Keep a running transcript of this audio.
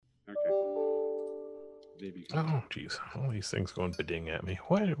Baby. Oh, geez. All these things going beding at me.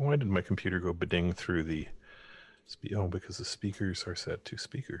 Why did my computer go beding through the... Oh, because the speakers are set to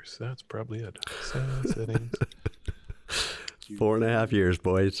speakers. That's probably it. Settings. 4.5 years,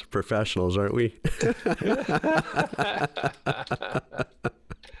 boys. Professionals, aren't we?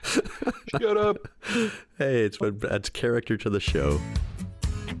 Shut up. Hey, it's what adds character to the show.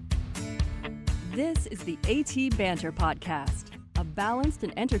 This is the AT Banter Podcast, a balanced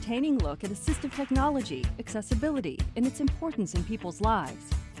and entertaining look at assistive technology, accessibility, and its importance in people's lives.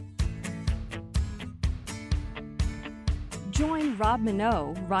 Join Rob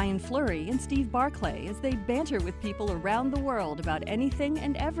Minot, Ryan Fleury, and Steve Barclay as they banter with people around the world about anything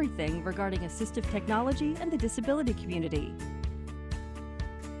and everything regarding assistive technology and the disability community.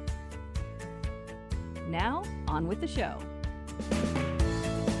 Now, on with the show.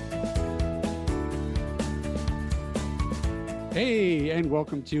 Hey, and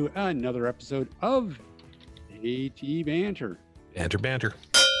welcome to another episode of AT Banter. Banter.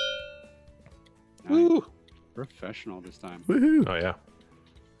 Nice. Woo. Professional this time. Woohoo! Oh,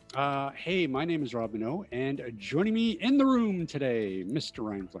 yeah. Hey, my name is Rob Minot, and joining me in the room today, Mr.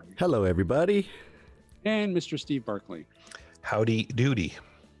 Ryan Fleury Hello, everybody. and Mr. Steve Barclay. Howdy doody.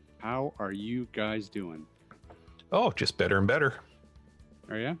 How are you guys doing? Oh, just better and better.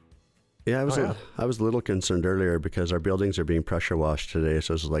 Are you? Yeah, I was Oh, yeah. I was a little concerned earlier because our buildings are being pressure washed today,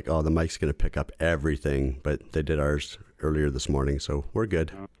 so it was like, oh, the mic's going to pick up everything, but they did ours earlier this morning, so we're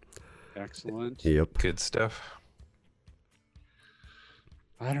good. Excellent. Yep. Good stuff.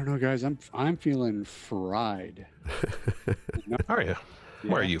 I don't know, guys. I'm feeling fried. How are you?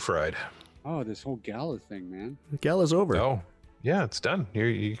 Why are Yeah. you fried? Oh, this whole gala thing, man. The gala's over. Oh, yeah, it's done.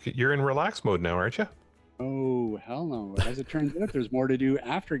 You're in relax mode now, aren't you? Oh, hell no. As it turns out, there's more to do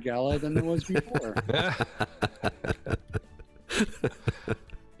after gala than there was before.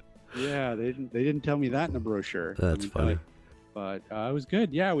 Yeah, they didn't tell me that in the brochure. That's funny. But it was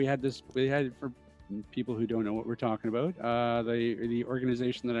good. Yeah, we had for people who don't know what we're talking about. The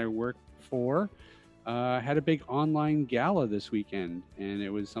organization that I work for had a big online gala this weekend, and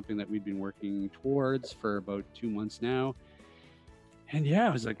it was something that we've been working towards for about 2 months now. And yeah,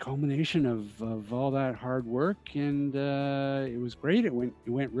 it was a culmination of all that hard work, and it was great. It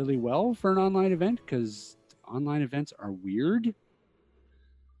went really well for an online event because online events are weird.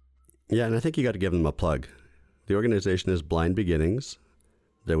 Yeah, and I think you got to give them a plug. The organization is Blind Beginnings.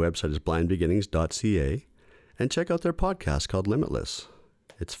 Their website is blindbeginnings.ca. And check out their podcast called Limitless.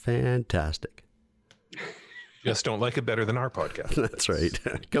 It's fantastic. Just don't like it better than our podcast. That's right.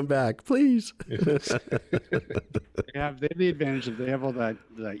 Come back, please. They have the advantage of they have all that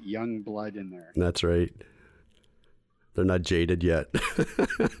young blood in there. That's right. They're not jaded yet.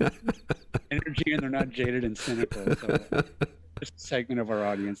 Energy, and they're not jaded and cynical. So just a segment of our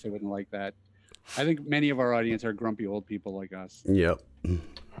audience, they wouldn't like that. I think many of our audience are grumpy old people like us. Yep.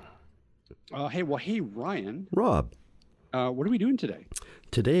 Hey, Ryan. Rob. What are we doing today?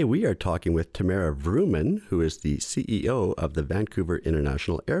 Today we are talking with Tamara Vrooman, who is the CEO of the Vancouver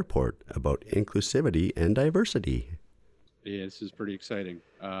International Airport, about inclusivity and diversity. Yeah, this is pretty exciting.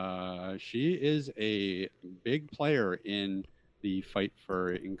 She is a big player in the fight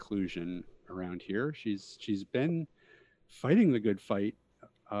for inclusion around here. She's been fighting the good fight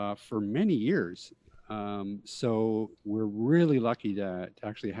for many years. So we're really lucky to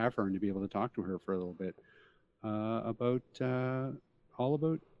actually have her and to be able to talk to her for a little bit about all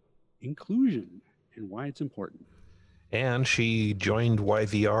about inclusion and why it's important. And she joined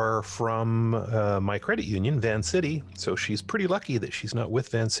YVR from my credit union, Van City. So she's pretty lucky that she's not with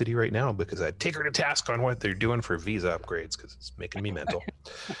Van City right now because I'd take her to task on what they're doing for visa upgrades because it's making me mental.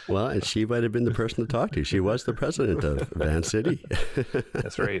 Well, and she might have been the person to talk to. She was the president of Van City.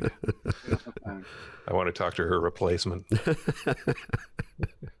 That's right. I want to talk to her replacement.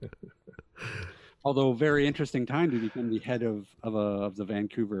 Although very interesting time to become the head of the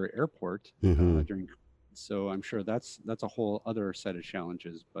Vancouver airport during. So I'm sure that's a whole other set of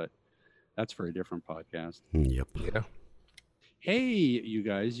challenges, but that's for a different podcast. Yep. Yeah. Hey, you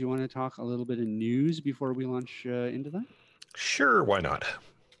guys, you want to talk a little bit of news before we launch into that? Sure. Why not?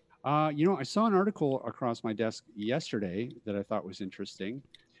 I saw an article across my desk yesterday that I thought was interesting.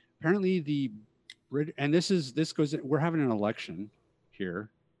 Apparently, we're having an election here,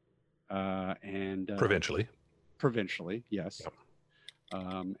 and provincially, yes. Yep.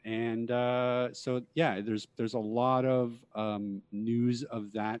 So yeah, there's a lot of news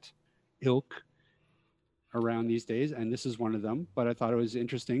of that ilk around these days, and this is one of them. But I thought it was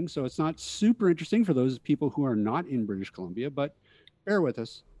interesting. So it's not super interesting for those people who are not in British Columbia, but bear with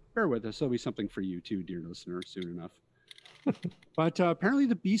us. There'll be something for you too, dear listener, soon enough. But apparently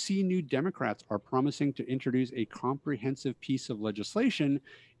the BC New Democrats are promising to introduce a comprehensive piece of legislation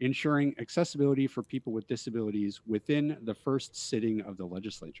ensuring accessibility for people with disabilities within the first sitting of the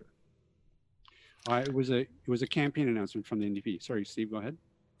legislature. It was a campaign announcement from the NDP. Sorry, Steve, go ahead.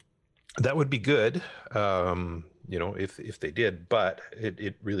 That would be good, if they did, but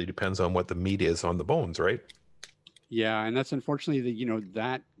it really depends on what the meat is on the bones, right? Yeah, and that's unfortunately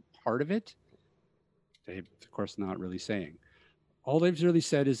that part of it, they've of course not really saying. All they've really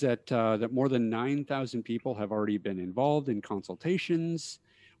said is that that more than 9,000 people have already been involved in consultations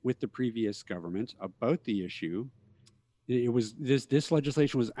with the previous government about the issue. It was this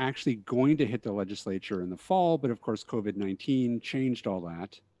legislation was actually going to hit the legislature in the fall, but of course COVID-19 changed all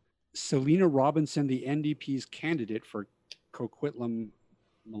that. Selina Robinson, the NDP's candidate for Coquitlam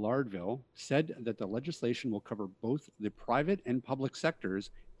Millardville, said that the legislation will cover both the private and public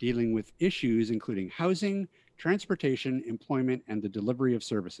sectors dealing with issues including housing, transportation, employment, and the delivery of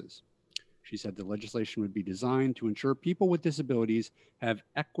services. She said the legislation would be designed to ensure people with disabilities have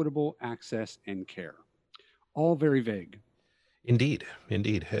equitable access and care. All very vague. Indeed.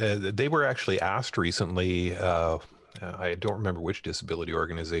 They were actually asked recently, I don't remember which disability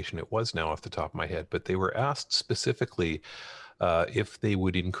organization it was now off the top of my head, but they were asked specifically if they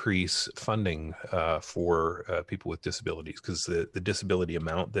would increase funding for people with disabilities, because the disability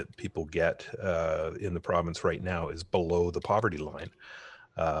amount that people get in the province right now is below the poverty line.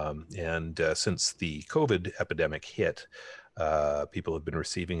 And since the COVID epidemic hit, people have been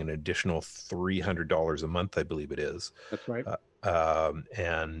receiving an additional $300 a month, I believe it is. That's right.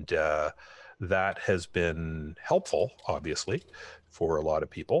 And that has been helpful, obviously, for a lot of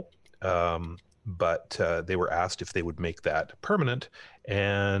people. But they were asked if they would make that permanent,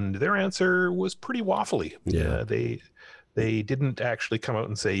 and their answer was pretty waffly. Yeah. They didn't actually come out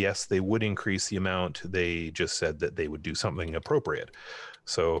and say, yes, they would increase the amount. They just said that they would do something appropriate.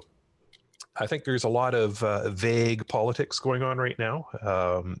 So I think there's a lot of vague politics going on right now.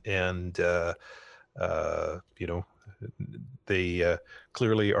 They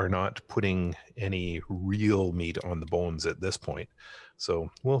clearly are not putting any real meat on the bones at this point. So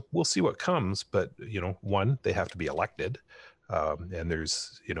we'll see what comes. But, one, they have to be elected. And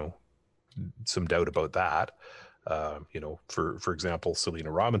there's, some doubt about that. For example,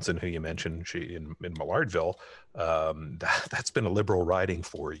 Selina Robinson, who you mentioned, she in Millardville, that's been a Liberal riding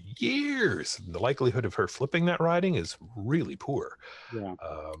for years. The likelihood of her flipping that riding is really poor. Yeah.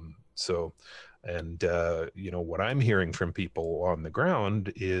 What I'm hearing from people on the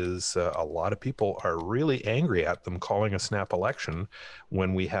ground is a lot of people are really angry at them calling a snap election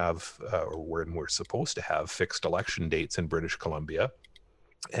when we have, or when we're supposed to have fixed election dates in British Columbia.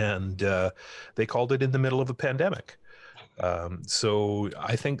 And they called it in the middle of a pandemic. So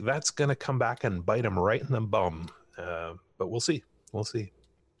I think that's going to come back and bite them right in the bum. But we'll see.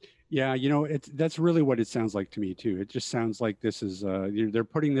 Yeah, that's really what it sounds like to me too. It just sounds like this is they're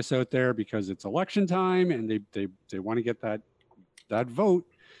putting this out there because it's election time and they want to get that vote.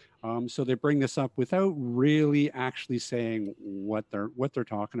 So they bring this up without really actually saying what they're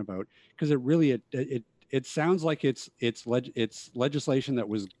talking about, because it sounds like it's legislation that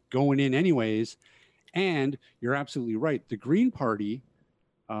was going in anyways. And you're absolutely right. The Green Party,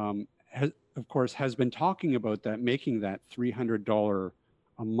 has been talking about that, making that $300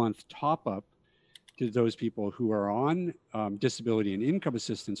 a month top up to those people who are on disability and income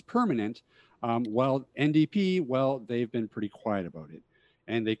assistance permanent. While NDP, they've been pretty quiet about it,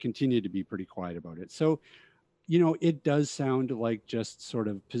 and they continue to be pretty quiet about it. So, it does sound like just sort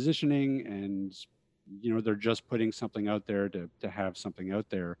of positioning, and they're just putting something out there to have something out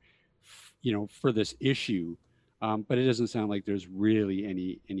there, for this issue. But it doesn't sound like there's really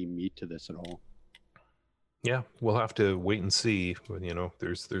any meat to this at all. Yeah, we'll have to wait and see.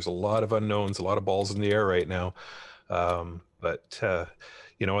 There's a lot of unknowns, a lot of balls in the air right now. But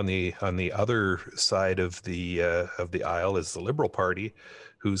on the other side of the aisle is the Liberal Party,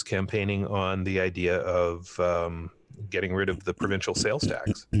 who's campaigning on the idea of getting rid of the provincial sales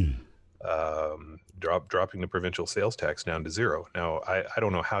tax. Dropping the provincial sales tax down to zero. Now, I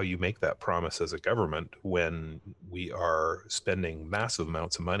don't know how you make that promise as a government when we are spending massive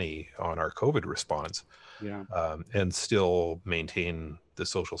amounts of money on our COVID response, and still maintain the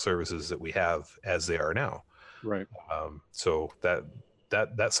social services that we have as they are now. Right. So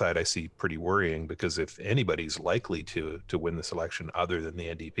that side I see pretty worrying, because if anybody's likely to win this election other than the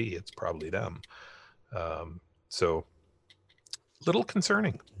NDP, it's probably them. So little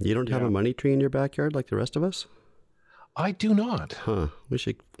concerning. You don't have a money tree in your backyard like the rest of us? I do not. Huh. We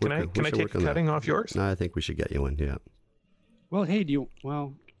should. Can I take a cutting off yours? No, I think we should get you one. Yeah. Well, hey,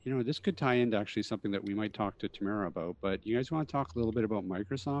 this could tie into actually something that we might talk to Tamara about, but you guys want to talk a little bit about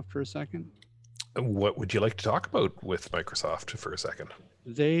Microsoft for a second? What would you like to talk about with Microsoft for a second?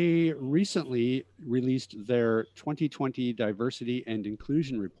 They recently released their 2020 Diversity and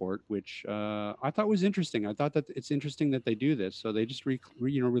Inclusion Report, which I thought was interesting. I thought that it's interesting that they do this. So they just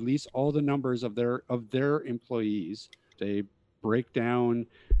release all the numbers of their employees. They break down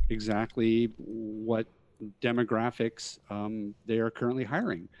exactly what demographics they are currently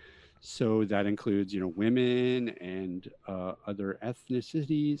hiring. So that includes, women and other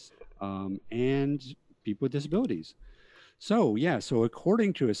ethnicities and people with disabilities. So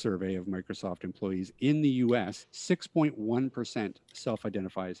according to a survey of Microsoft employees in the US, 6.1%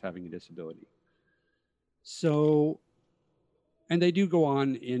 self-identify as having a disability. So, and they do go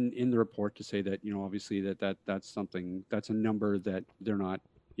on in the report to say that, obviously that's a number that they're not,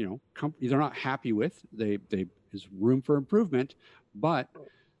 they're not happy with. There's room for improvement, but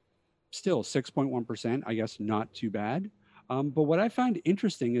still 6.1%, I guess not too bad. But what I find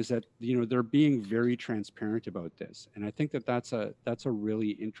interesting is that, they're being very transparent about this. And I think that that's a really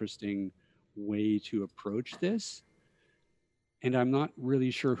interesting way to approach this. And I'm not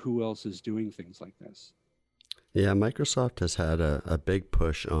really sure who else is doing things like this. Yeah, Microsoft has had a big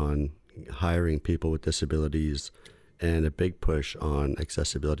push on hiring people with disabilities and a big push on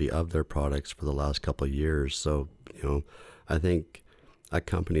accessibility of their products for the last couple of years. So, I think a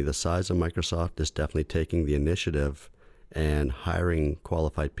company the size of Microsoft is definitely taking the initiative and hiring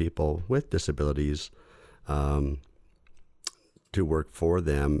qualified people with disabilities to work for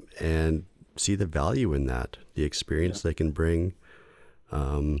them and see the value in that. The experience they can bring,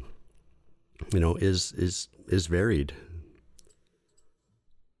 is varied.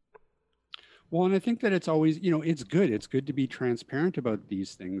 Well, and I think that it's always, it's good. It's good to be transparent about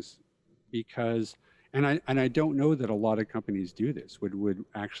these things because, and I don't know that a lot of companies do this, would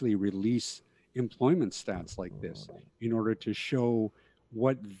actually release employment stats like this in order to show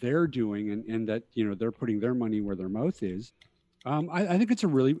what they're doing and that, they're putting their money where their mouth is. I think it's a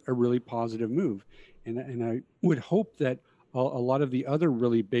really positive move. And I would hope that a lot of the other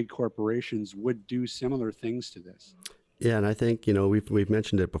really big corporations would do similar things to this. Yeah, and I think, we've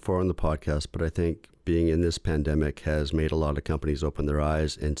mentioned it before on the podcast, but I think being in this pandemic has made a lot of companies open their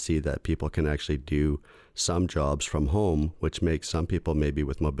eyes and see that people can actually do some jobs from home, which makes some people maybe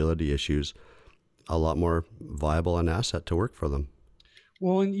with mobility issues a lot more viable an asset to work for them.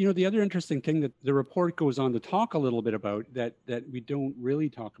 Well, and the other interesting thing that the report goes on to talk a little bit about that we don't really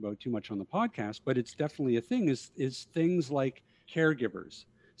talk about too much on the podcast, but it's definitely a thing is things like caregivers.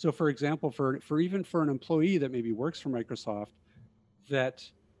 So, for example, for an employee that maybe works for Microsoft that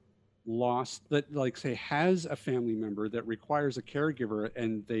has a family member that requires a caregiver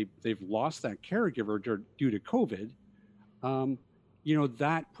and they've lost that caregiver due to COVID,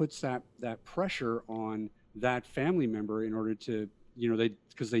 that puts that pressure on that family member in order to,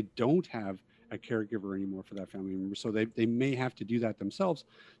 because they don't have a caregiver anymore for that family member. So they may have to do that themselves.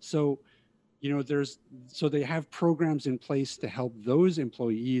 So, they have programs in place to help those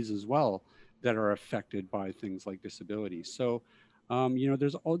employees as well that are affected by things like disability. So,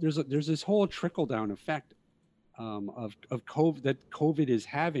 there's this whole trickle down effect of COVID that COVID is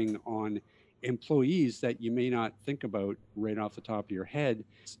having on employees that you may not think about right off the top of your head.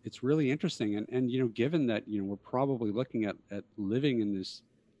 It's really interesting. And given that, we're probably looking at living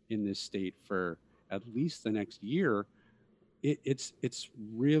in this state for at least the next year, it's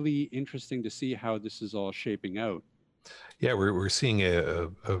really interesting to see how this is all shaping out. Yeah, we're seeing a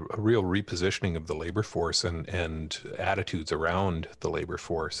real repositioning of the labor force and attitudes around the labor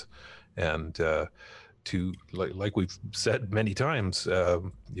force. And to like we've said many times,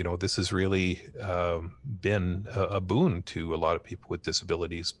 this has really been a boon to a lot of people with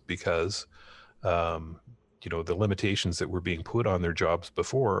disabilities because, the limitations that were being put on their jobs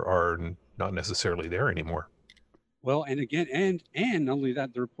before are not necessarily there anymore. Well, and again, and not only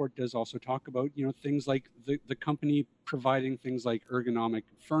that, the report does also talk about, things like the company providing things like ergonomic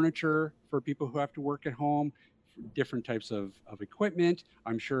furniture for people who have to work at home, different types of equipment.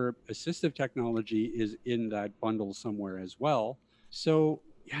 I'm sure assistive technology is in that bundle somewhere as well. So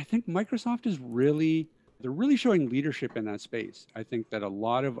yeah, I think Microsoft they're really showing leadership in that space. I think that a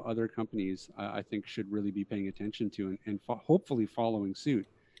lot of other companies, I think, should really be paying attention to and hopefully following suit.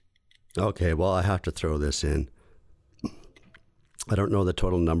 Okay, well, I have to throw this in. I don't know the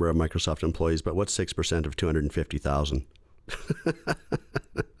total number of Microsoft employees, but what's 6% of 250,000?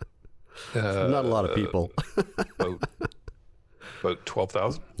 Not a lot of people. About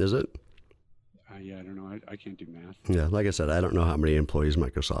 12,000. Is it? Yeah, I don't know. I can't do math. Yeah, like I said, I don't know how many employees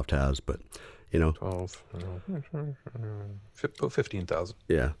Microsoft has, but 12, about 15,000.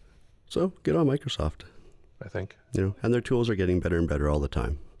 Yeah. So get on Microsoft. I think. And their tools are getting better and better all the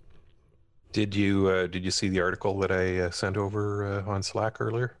time. Did you see the article that I sent over on Slack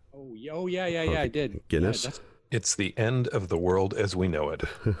earlier? Oh yeah, I did. Guinness? Yeah, It's the end of the world as we know it.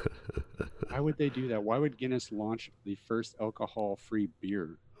 why would they do that? Why would Guinness launch the first alcohol-free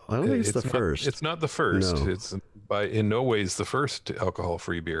beer? I don't think it's the first. It's not the first. No. It's by in no ways the first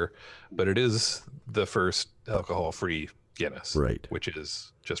alcohol-free beer, but it is the first alcohol-free Guinness. Right. Which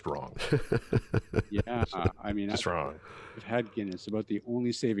is just wrong. Yeah, I mean, Just wrong. I've had Guinness. About the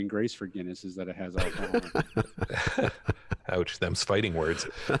only saving grace for Guinness is that it has alcohol. Ouch, them's fighting words.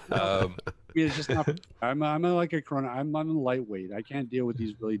 I mean, it's just not. I'm like a Corona. I'm a lightweight. I can't deal with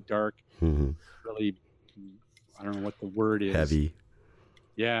these really dark, really. I don't know what the word is. Heavy.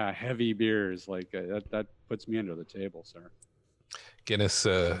 Yeah, heavy beers like that puts me under the table, sir. Guinness,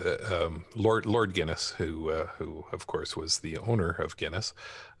 Lord Guinness, who of course was the owner of Guinness,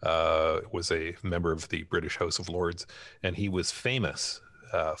 was a member of the British House of Lords, and he was famous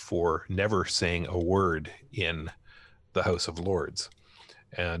for never saying a word in the House of Lords.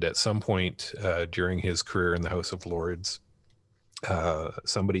 And at some point during his career in the House of Lords,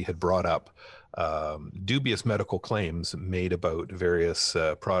 somebody had brought up dubious medical claims made about various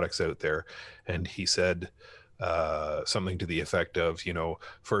products out there, and he said something to the effect of,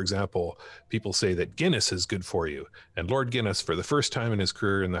 for example, people say that Guinness is good for you, and Lord Guinness, for the first time in his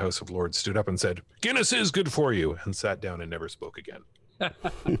career in the House of Lords, stood up and said, "Guinness is good for you," and sat down and never spoke again.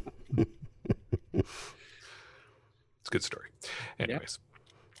 It's a good story. Anyways. Yeah.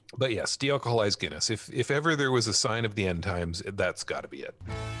 But yes, de-alcoholized Guinness. If ever there was a sign of the end times, that's got to be it.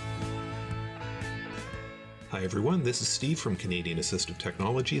 Hi everyone, this is Steve from Canadian Assistive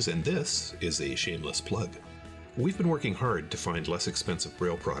Technologies, and this is a shameless plug. We've been working hard to find less expensive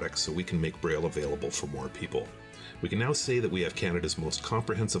Braille products so we can make Braille available for more people. We can now say that we have Canada's most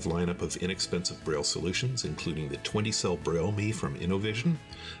comprehensive lineup of inexpensive Braille solutions, including the 20-cell Braille Me from Innovision,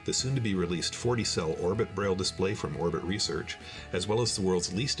 the soon-to-be-released 40-cell Orbit Braille display from Orbit Research, as well as the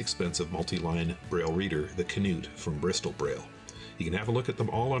world's least expensive multi-line Braille reader, the Canute from Bristol Braille. You can have a look at them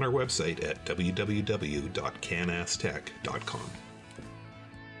all on our website at www.canastech.com.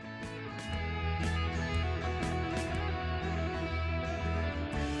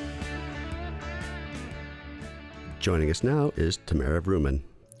 Joining us now is Tamara Vrooman.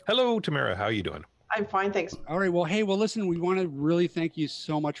 Hello, Tamara. How are you doing? I'm fine, thanks. All right. Well, hey, listen, we want to really thank you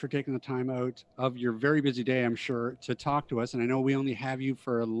so much for taking the time out of your very busy day, I'm sure, to talk to us. And I know we only have you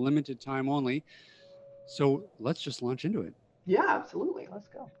for a limited time only. So let's just launch into it. Yeah, absolutely. Let's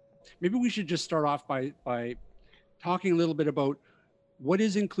go. Maybe we should just start off by talking a little bit about what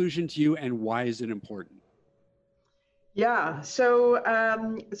is inclusion to you and why is it important? Yeah. So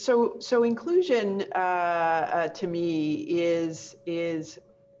inclusion to me is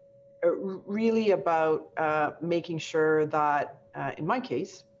really about making sure that, in my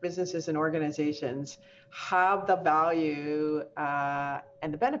case, businesses and organizations have the value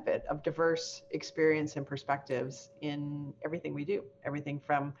and the benefit of diverse experience and perspectives in everything we do. Everything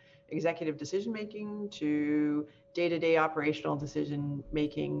from executive decision making to day-to-day operational decision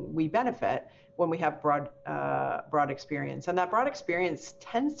making. We benefit when we have broad experience, and that broad experience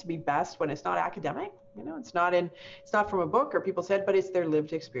tends to be best when it's not academic. It's not from a book or people said, but it's their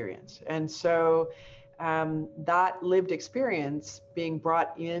lived experience. And so that lived experience being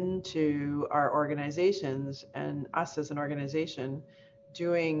brought into our organizations, and us as an organization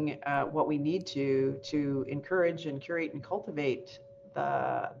doing what we need to encourage and curate and cultivate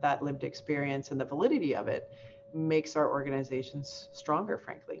that lived experience and the validity of it, makes our organizations stronger,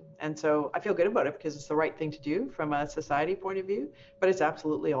 frankly. And so I feel good about it because it's the right thing to do from a society point of view, but it's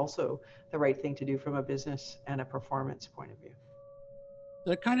absolutely also the right thing to do from a business and a performance point of view.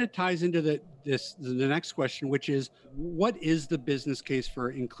 That kind of ties into the next question, which is, what is the business case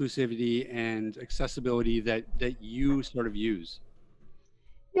for inclusivity and accessibility that you sort of use?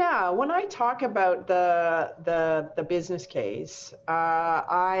 Yeah, when I talk about the business case,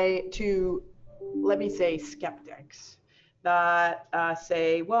 let me say skeptics that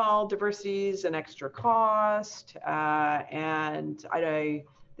say, well, diversity is an extra cost, and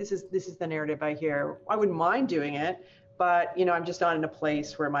this is the narrative I hear. I wouldn't mind doing it, but I'm just not in a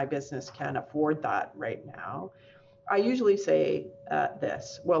place where my business can afford that right now. I usually say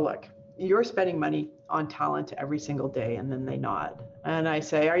this: well, look, you're spending money on talent every single day, and then they nod, and I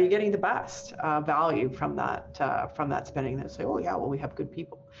say, are you getting the best value from that spending? They say, oh yeah, well, we have good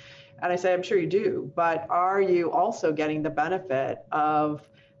people. And I say, I'm sure you do, but are you also getting the benefit of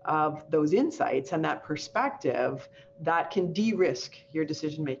of those insights and that perspective that can de-risk your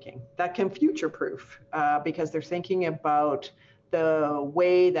decision making, that can future-proof because they're thinking about the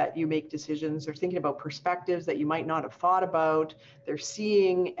way that you make decisions. They're thinking about perspectives that you might not have thought about. They're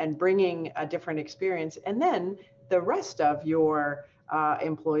seeing and bringing a different experience. And then the rest of your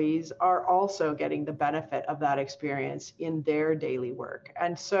employees are also getting the benefit of that experience in their daily work.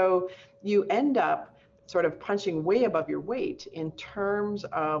 And so you end up sort of punching way above your weight in terms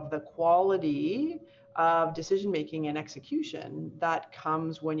of the quality of decision making and execution that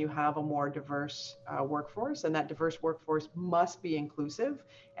comes when you have a more diverse workforce. And that diverse workforce must be inclusive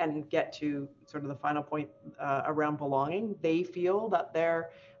and get to sort of the final point around belonging. They feel that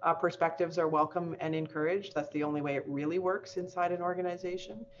their perspectives are welcome and encouraged. That's the only way it really works inside an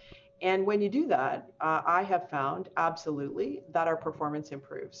organization. And when you do that, I have found absolutely that our performance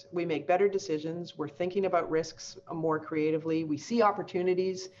improves. We make better decisions. We're thinking about risks more creatively. We see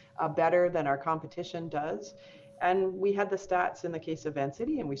opportunities better than our competition does. And we had the stats in the case of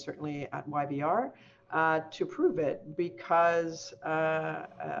Vancity, and we certainly at YVR to prove it, because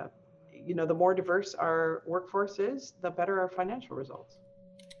the more diverse our workforce is, the better our financial results.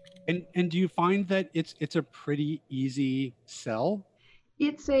 And do you find that it's a pretty easy sell?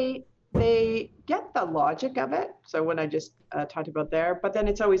 They get the logic of it. So when I just talked about there, but then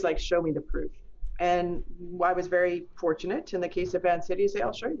it's always like, show me the proof. And I was very fortunate in the case of Vancity to say,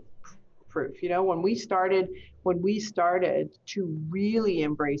 I'll show you proof. When we started to really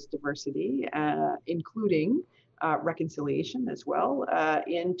embrace diversity, including reconciliation as well,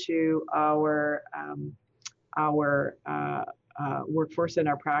 into our workforce and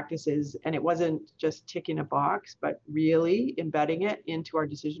our practices, and it wasn't just ticking a box, but really embedding it into our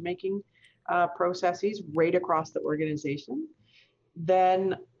decision-making processes right across the organization,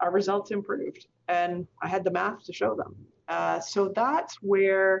 then our results improved, and I had the math to show them. So that's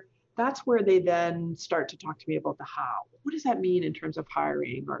where they then start to talk to me about the how. What does that mean in terms of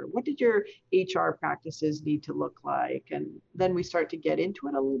hiring, or what did your HR practices need to look like? And then we start to get into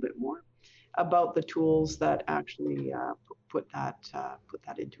it a little bit more about the tools that actually put that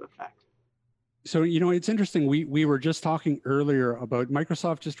into effect. So it's interesting. We were just talking earlier about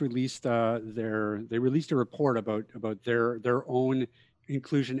Microsoft just released they released a report about their own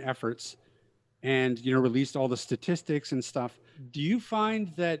inclusion efforts, and released all the statistics and stuff. Do you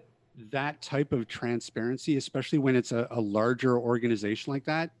find that type of transparency, especially when it's a larger organization like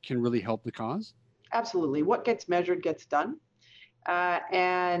that, can really help the cause? Absolutely. What gets measured gets done,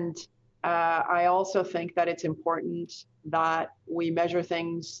 and I also think that it's important that we measure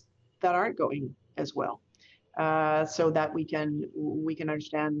things that aren't going as well, so that we can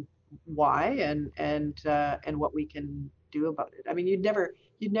understand why and what we can do about it. I mean, you'd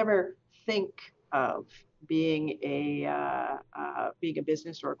never think of being a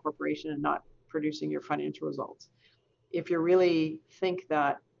business or a corporation and not producing your financial results. If you really think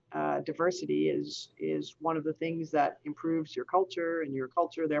that diversity is one of the things that improves your culture, and your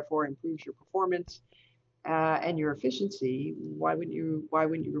culture therefore improves your performance and your efficiency, why wouldn't you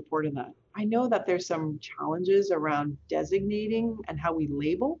report on that? I know that there's some challenges around designating and how we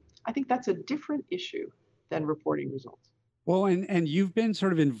label. I think that's a different issue than reporting results. Well, and you've been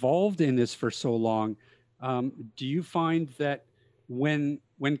sort of involved in this for so long. Do you find that when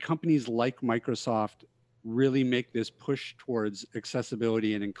companies like Microsoft really make this push towards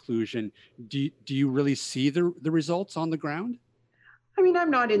accessibility and inclusion, do you really see the results on the ground? I mean,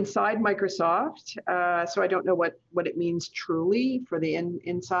 I'm not inside Microsoft, so I don't know what it means truly for the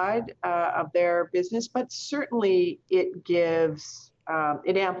inside of their business, but certainly it gives,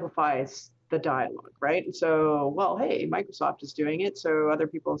 it amplifies the dialogue, right? And so, well, hey, Microsoft is doing it, so other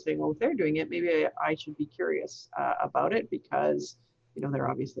people are saying, well, if they're doing it, maybe I should be curious about it, because they're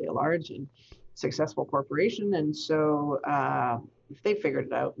obviously a large and successful corporation, and so if they figured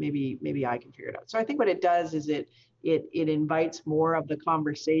it out, maybe I can figure it out. So I think what it does is it invites more of the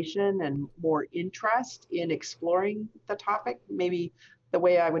conversation and more interest in exploring the topic. Maybe the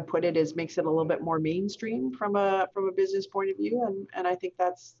way I would put it is makes it a little bit more mainstream from a business point of view, and I think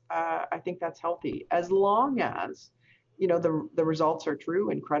that's healthy, as long as the results are true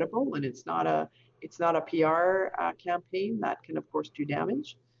and credible, and it's not a PR campaign that can of course do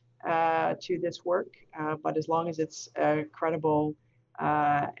damage to this work, but as long as it's credible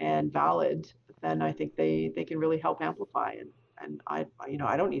and valid, then I think they can really help amplify. And I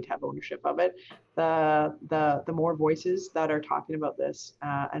don't need to have ownership of it. The more voices that are talking about this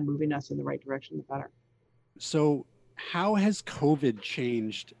and moving us in the right direction, the better. So how has COVID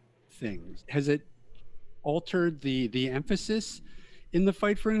changed things? Has it altered the emphasis in the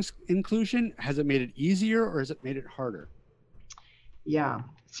fight for inclusion? Has it made it easier, or has it made it harder? Yeah.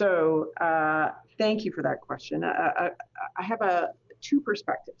 So thank you for that question. I have two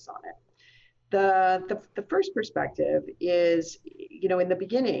perspectives on it. The first perspective is, in the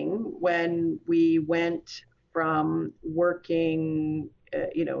beginning, when we went from working,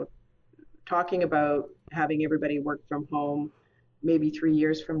 talking about having everybody work from home maybe 3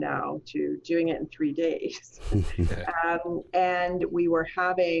 years from now to doing it in 3 days. And we were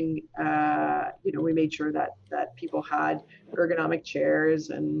having, we made sure that people had ergonomic chairs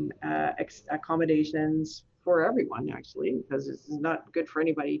and accommodations for everyone, actually, because it's not good for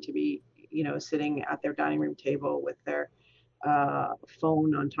anybody to be, sitting at their dining room table with their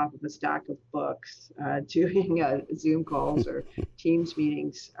phone on top of a stack of books, doing Zoom calls or Teams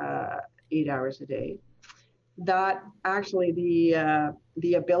meetings 8 hours a day. That actually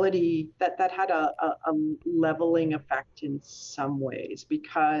the ability that had a leveling effect in some ways,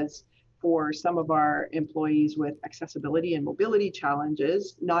 because for some of our employees with accessibility and mobility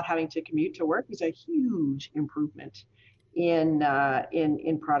challenges, not having to commute to work was a huge improvement in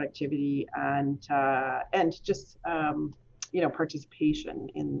productivity and just participation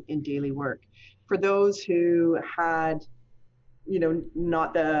in daily work. For those who had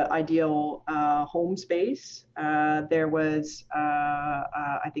not the ideal home space, there was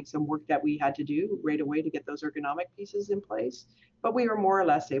I think some work that we had to do right away to get those ergonomic pieces in place, but we were more or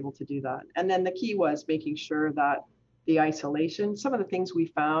less able to do that. And then the key was making sure that the isolation, some of the things we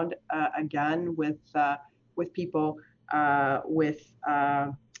found again with people with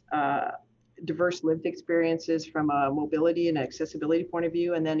diverse lived experiences from a mobility and accessibility point of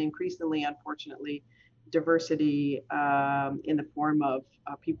view, and then increasingly, unfortunately, diversity in the form of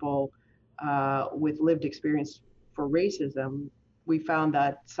people with lived experience for racism. We found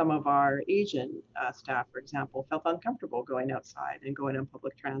that some of our Asian staff, for example, felt uncomfortable going outside and going on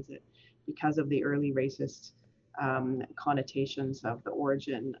public transit because of the early racist connotations of the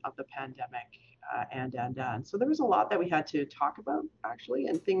origin of the pandemic and. So there was a lot that we had to talk about, actually,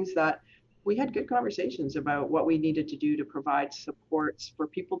 and things that we had good conversations about what we needed to do to provide supports for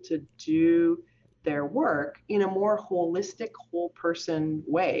people to do their work in a more holistic, whole person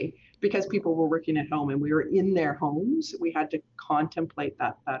way, because people were working at home and we were in their homes. We had to contemplate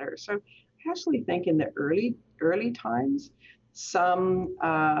that better. So I actually think in the early times,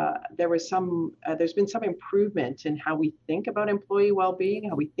 there's been some improvement in how we think about employee well-being,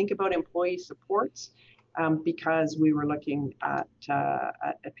 how we think about employee supports, because we were looking at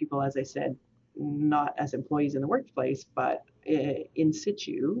people, as I said, not as employees in the workplace, but in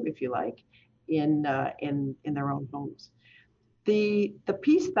situ, if you like, in their own homes. The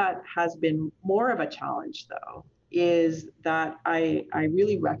piece that has been more of a challenge, though, is that I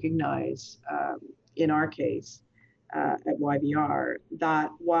really recognize in our case at YVR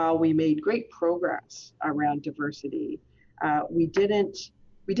that while we made great progress around diversity, we didn't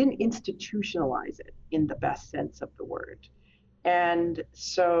institutionalize it in the best sense of the word. And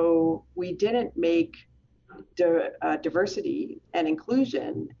so we didn't make diversity and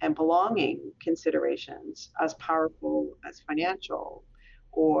inclusion and belonging considerations as powerful as financial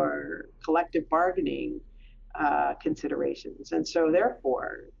or collective bargaining considerations. And so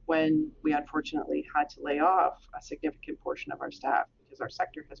therefore, when we unfortunately had to lay off a significant portion of our staff because our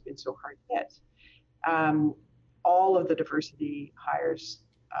sector has been so hard hit, all of the diversity hires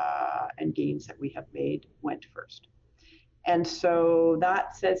and gains that we have made went first. And so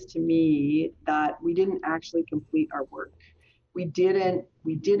that says to me that we didn't actually complete our work. We didn't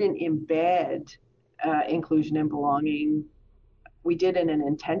embed inclusion and belonging. We did it in an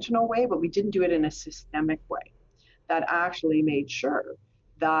intentional way, but we didn't do it in a systemic way that actually made sure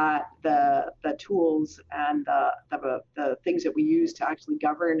that the tools and the things that we use to actually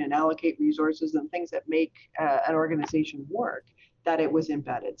govern and allocate resources and things that make an organization work, that it was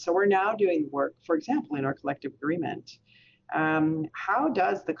embedded. So we're now doing work, for example, in our collective agreement. How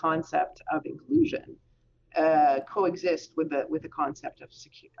does the concept of inclusion coexist with the concept of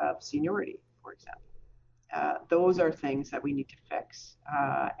seniority, for example? Those are things that we need to fix,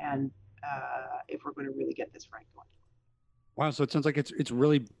 and if we're going to really get this right going. Wow, so it sounds like it's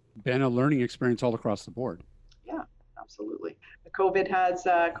really been a learning experience all across the board. Yeah, absolutely. COVID has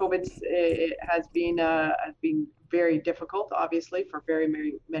been very difficult, obviously, for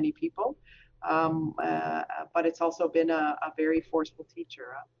very many people. But it's also been a very forceful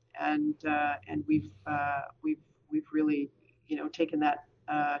teacher, and we've really taken that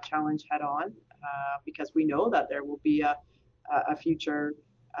challenge head on, because we know that there will be a future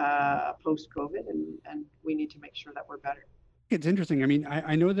post-COVID, and we need to make sure that we're better. It's interesting. I mean,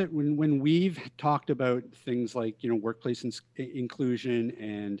 I know that when we've talked about things like workplace inclusion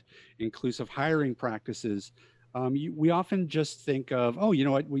and inclusive hiring practices, We often just think of, oh, you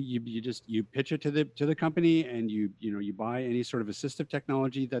know what, you pitch it to the company, and you buy any sort of assistive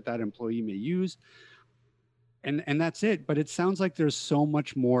technology that employee may use, and that's it. But it sounds like there's so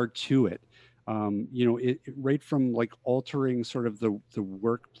much more to it. Right from like altering sort of the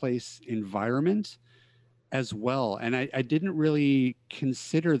workplace environment as well. And I didn't really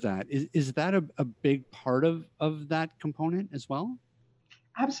consider that. Is that a big part of that component as well?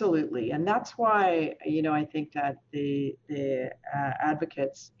 Absolutely, and that's why I think that the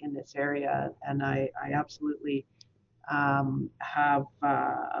advocates in this area, and I absolutely have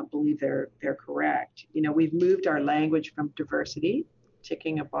believe they're correct. We've moved our language from diversity,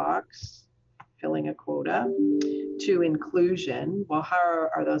 ticking a box, filling a quota, to inclusion. Well, how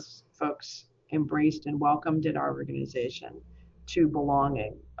are those folks embraced and welcomed in our organization? To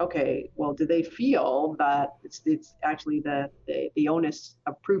belonging. Okay, well, do they feel that it's actually the onus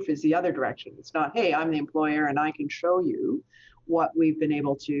of proof is the other direction? It's not, hey, I'm the employer and I can show you what we've been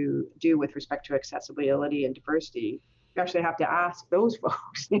able to do with respect to accessibility and diversity. You actually have to ask those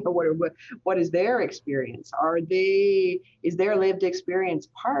folks, what is their experience? Is their lived experience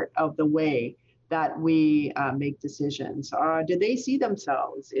part of the way that we make decisions? Do they see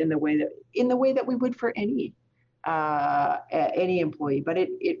themselves in the way that we would for any employee? But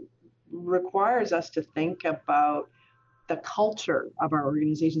it requires us to think about the culture of our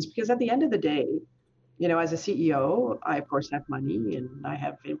organizations, because at the end of the day, as a CEO, I of course have money and I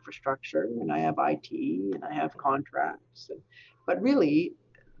have infrastructure and I have IT and I have contracts, but really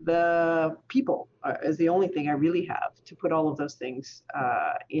the people is the only thing I really have to put all of those things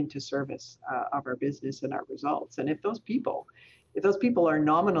into service of our business and our results. And if those people are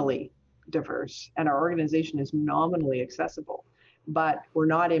nominally diverse and our organization is nominally accessible, but we're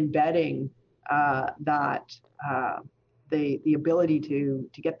not embedding the ability to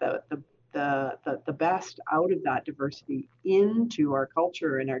get the best out of that diversity into our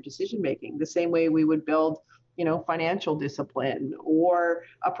culture and our decision making, the same way we would build financial discipline or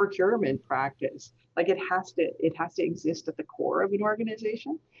a procurement practice. Like it has to exist at the core of an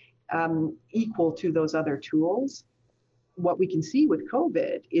organization, equal to those other tools. What we can see with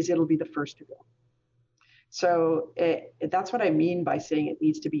COVID is it'll be the first to go. So that's what I mean by saying it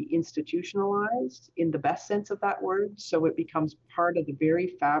needs to be institutionalized in the best sense of that word, so it becomes part of the very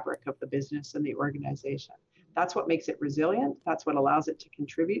fabric of the business and the organization. That's what makes it resilient. That's what allows it to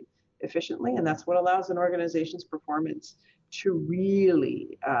contribute efficiently, and that's what allows an organization's performance to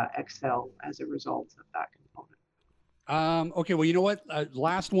really excel as a result of that component. Okay, well, you know what?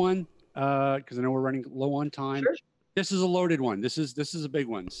 Last one, because I know we're running low on time. Sure. This is a loaded one. This is a big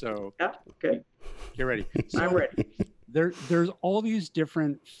one. So yeah, okay. Get ready. So I'm ready. There's all these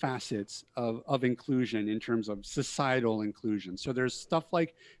different facets of inclusion in terms of societal inclusion. So there's stuff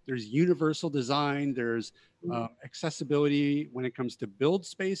like there's universal design, there's accessibility when it comes to build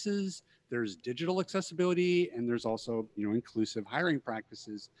spaces, there's digital accessibility, and there's also inclusive hiring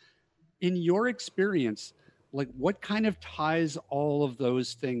practices. In your experience, like what kind of ties all of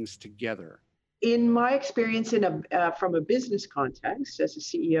those things together? In my experience, from a business context, as a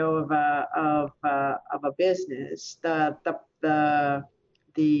CEO of a business, the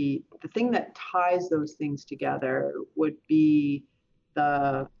thing that ties those things together would be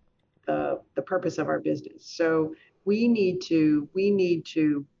the purpose of our business. So we need to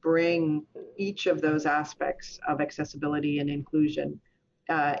bring each of those aspects of accessibility and inclusion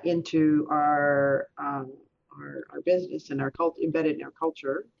into our business and our embedded in our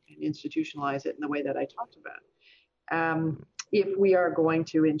culture, and institutionalize it in the way that I talked about. If we are going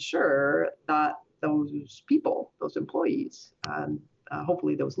to ensure that those people, those employees,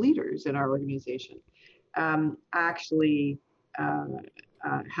 hopefully those leaders in our organization, actually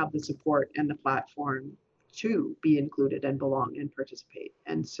have the support and the platform to be included and belong and participate.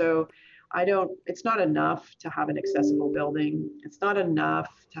 And so it's not enough to have an accessible building. It's not enough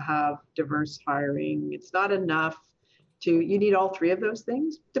to have diverse hiring. It's not enough you need all three of those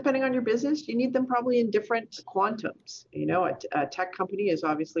things. Depending on your business, you need them probably in different quantums. A tech company is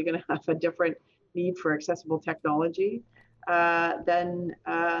obviously going to have a different need for accessible technology than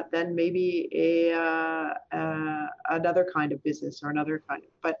maybe another kind of business or another kind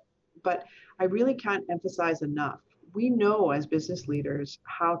of, but I really can't emphasize enough. We know as business leaders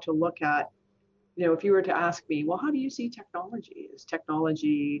how to look at, if you were to ask me, well, how do you see technology? Is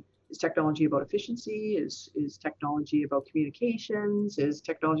technology about efficiency? Is technology about communications? Is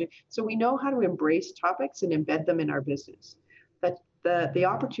technology? So we know how to embrace topics and embed them in our business. That the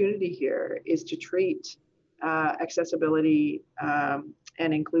opportunity here is to treat accessibility and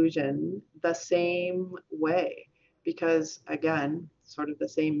inclusion the same way, because again, sort of the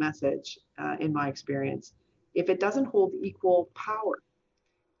same message in my experience. if it doesn't hold equal power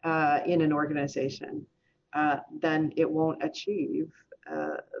in an organization, then it won't achieve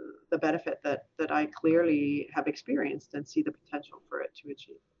the benefit that I clearly have experienced and see the potential for it to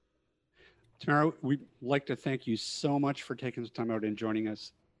achieve. Tamara, we'd like to thank you so much for taking the time out and joining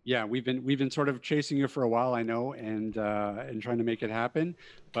us. Yeah, we've been sort of chasing you for a while, I know, and trying to make it happen.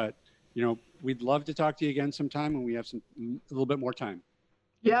 But we'd love to talk to you again sometime when we have a little bit more time.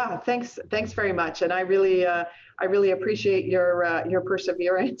 Yeah, thanks very much, and I really appreciate your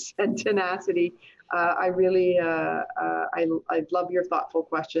perseverance and tenacity. I love your thoughtful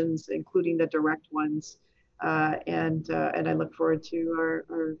questions, including the direct ones, and I look forward to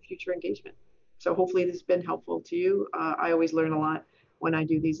our future engagement. So hopefully this has been helpful to you. I always learn a lot when I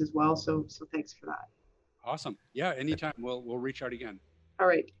do these as well. So thanks for that. Awesome. Yeah, anytime. We'll reach out again. All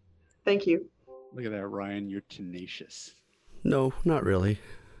right. Thank you. Look at that, Ryan. You're tenacious. No, not really.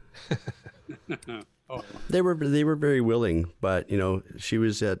 Oh. They were very willing, but she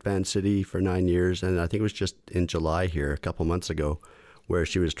was at Vancity for 9 years, and I think it was just in July here a couple months ago where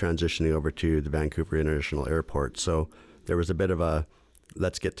she was transitioning over to the Vancouver International Airport. So there was a bit of a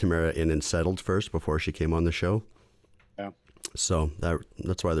let's get Tamara in and settled first before she came on the show. Yeah. So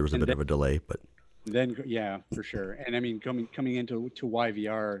that's why there was a bit of a delay, but then yeah, for sure. And I mean, coming into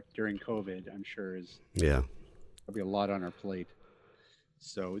YVR during COVID, I'm sure is probably a lot on our plate.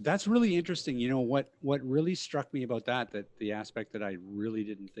 So that's really interesting. What really struck me about that the aspect that I really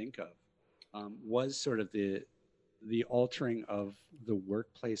didn't think of was sort of the altering of the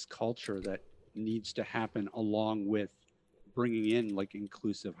workplace culture that needs to happen along with bringing in like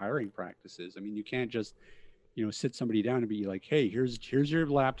inclusive hiring practices. I mean, you can't just sit somebody down and be like, hey, here's your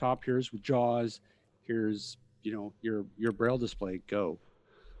laptop, here's JAWS, here's your Braille display, go.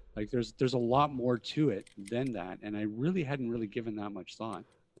 Like there's a lot more to it than that, and I really hadn't really given that much thought.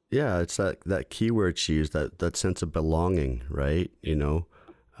 Yeah, it's that keyword she used, that sense of belonging, right?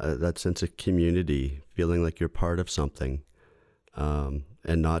 That sense of community, feeling like you're part of something, and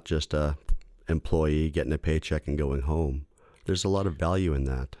not just a employee getting a paycheck and going home. There's a lot of value in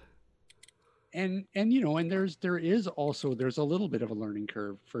that. And there's a little bit of a learning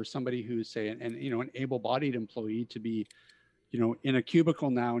curve for somebody who's say an able-bodied employee to be in a cubicle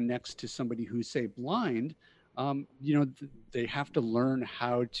now next to somebody who's say blind. They have to learn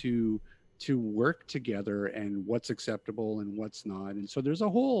how to work together and what's acceptable and what's not. And so there's a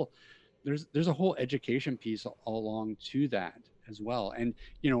whole education piece along to that as well. And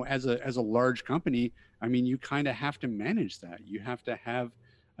as a large company, I mean, you kind of have to manage that. You have to have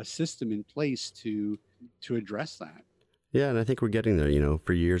a system in place to address that. Yeah, and I think we're getting there.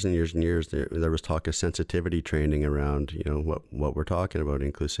 For years and years and years, there was talk of sensitivity training around, what we're talking about,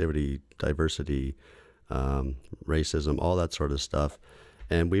 inclusivity, diversity, racism, all that sort of stuff.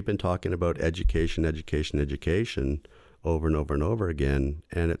 And we've been talking about education over and over and over again.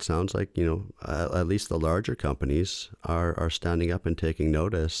 And it sounds like, at least the larger companies are standing up and taking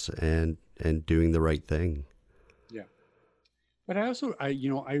notice and doing the right thing. Yeah. But I also,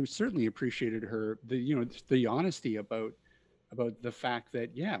 I certainly appreciated the honesty about the fact that,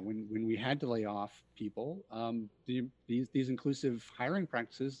 when we had to lay off people, these inclusive hiring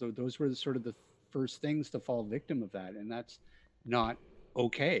practices, those were the first things to fall victim of that. And that's not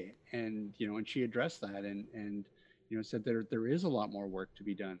okay. And, and she addressed that and said there is a lot more work to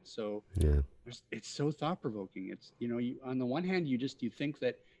be done. So it's so thought provoking. It's, on the one hand, you think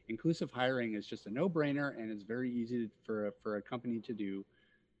that inclusive hiring is just a no-brainer and it's very easy for a company to do.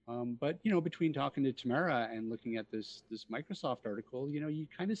 But between talking to Tamara and looking at this Microsoft article, you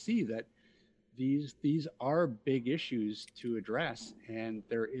kind of see that these are big issues to address, and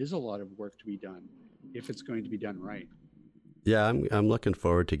there is a lot of work to be done if it's going to be done right. Yeah, I'm looking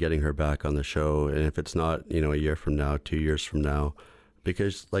forward to getting her back on the show, and if it's not a year from now, 2 years from now,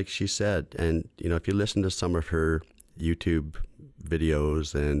 because like she said, and if you listen to some of her YouTube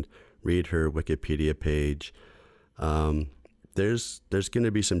videos and read her Wikipedia page, there's going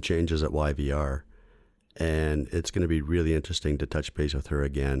to be some changes at YVR, and it's going to be really interesting to touch base with her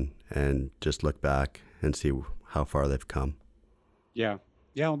again and just look back and see how far they've come. Yeah,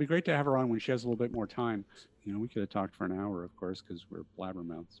 it'll be great to have her on when she has a little bit more time. We could have talked for an hour, of course, because we're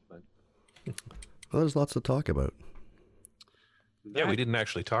blabbermouths, but well, there's lots to talk about. Yeah, we didn't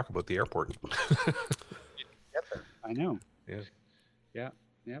actually talk about the airport. I know. Yeah.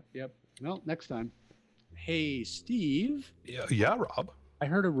 Yep. Well, next time. Hey, Steve. Yeah, Rob. I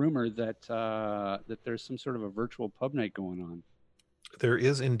heard a rumor that there's some sort of a virtual pub night going on. There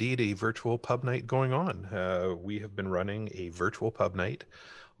is indeed a virtual pub night going on. We have been running a virtual pub night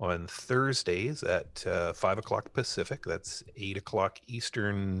on Thursdays at 5 o'clock Pacific. That's 8 o'clock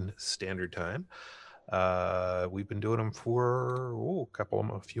Eastern Standard Time. We've been doing them for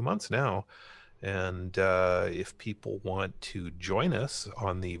a few months now. And if people want to join us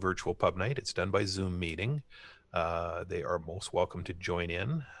on the virtual pub night, it's done by Zoom meeting. They are most welcome to join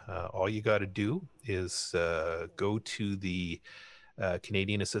in. All you got to do is go to the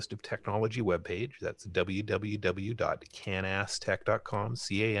Canadian Assistive Technology webpage. That's www.canasstech.com,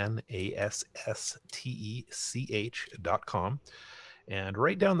 CANASSTECH.com. And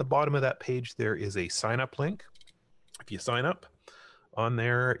right down the bottom of that page, there is a sign up link. If you sign up on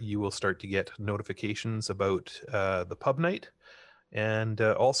there, you will start to get notifications about the pub night. And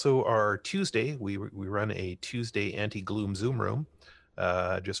also our Tuesday, we run a Tuesday anti-gloom Zoom room.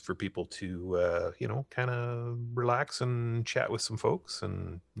 Just for people to, kind of relax and chat with some folks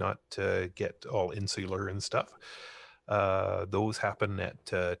and not get all insular and stuff. Those happen at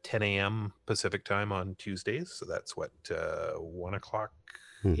 10 a.m. Pacific time on Tuesdays. So that's 1 o'clock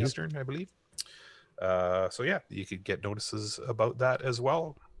Eastern, I believe. So yeah, you could get notices about that as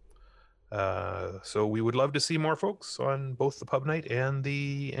well. So we would love to see more folks on both the pub night and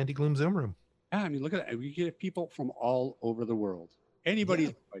the anti-gloom Zoom room. Yeah, I mean, look at that. We get people from all over the world.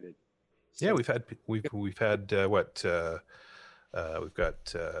 Anybody's invited. So, yeah, we've had we've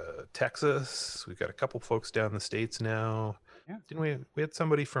got Texas. We've got a couple folks down the States now. Yeah. Didn't we? We had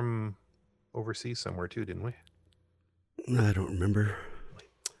somebody from overseas somewhere too, didn't we? I don't remember.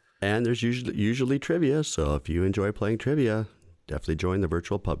 And there's usually trivia. So if you enjoy playing trivia, definitely join the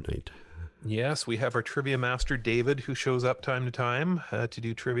virtual pub night. Yes, we have our trivia master, David, who shows up time to time to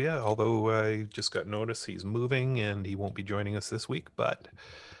do trivia, although I just got notice he's moving and he won't be joining us this week. But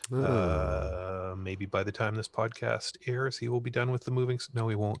maybe by the time this podcast airs, he will be done with the moving. No,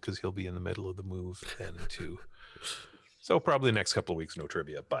 he won't, because he'll be in the middle of the move then too. So probably the next couple of weeks, no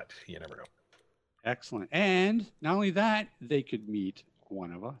trivia, but you never know. Excellent. And not only that, they could meet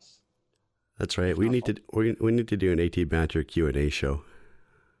one of us. That's right. We need to do an AT Banter Q&A show.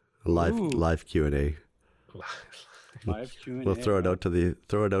 A live Q&A. Live Q&A. We'll throw it out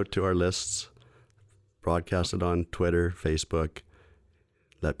to our lists. Broadcast it on Twitter, Facebook.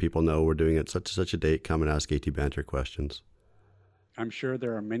 Let people know we're doing it such a date. Come and ask AT Banter questions. I'm sure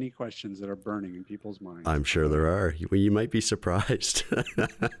there are many questions that are burning in people's minds. I'm sure there are. You might be surprised.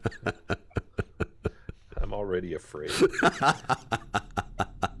 I'm already afraid.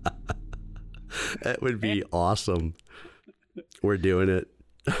 That would be awesome. We're doing it.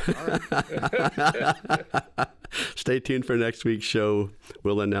 Stay tuned for next week's show.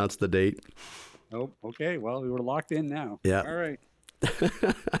 We'll announce the date. Oh, okay. Well, we were locked in now. Yeah. All right.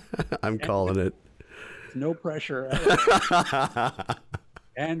 I'm calling it. No pressure.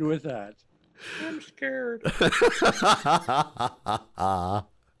 And with that, I'm scared.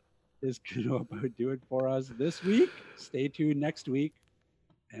 is going to about do it for us this week. Stay tuned next week,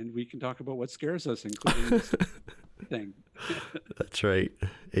 and we can talk about what scares us, including this thing. That's right.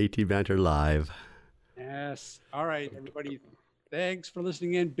 AT Banter Live. Yes. All right, everybody. Thanks for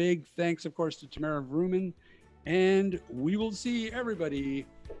listening in. Big thanks, of course, to Tamara Vrooman. And we will see everybody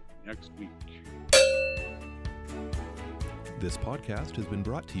next week. This podcast has been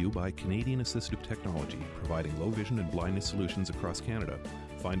brought to you by Canadian Assistive Technology, providing low vision and blindness solutions across Canada.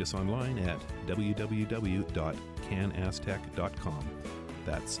 Find us online at www.canasstech.com.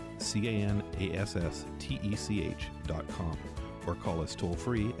 That's CANASSTECH.com. Or call us toll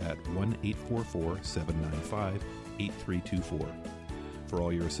free at 1-844-795-8324. For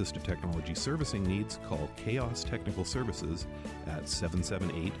all your assistive technology servicing needs, call Chaos Technical Services at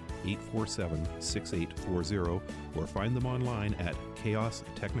 778-847-6840 or find them online at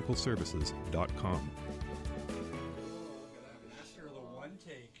chaostechnicalservices.com.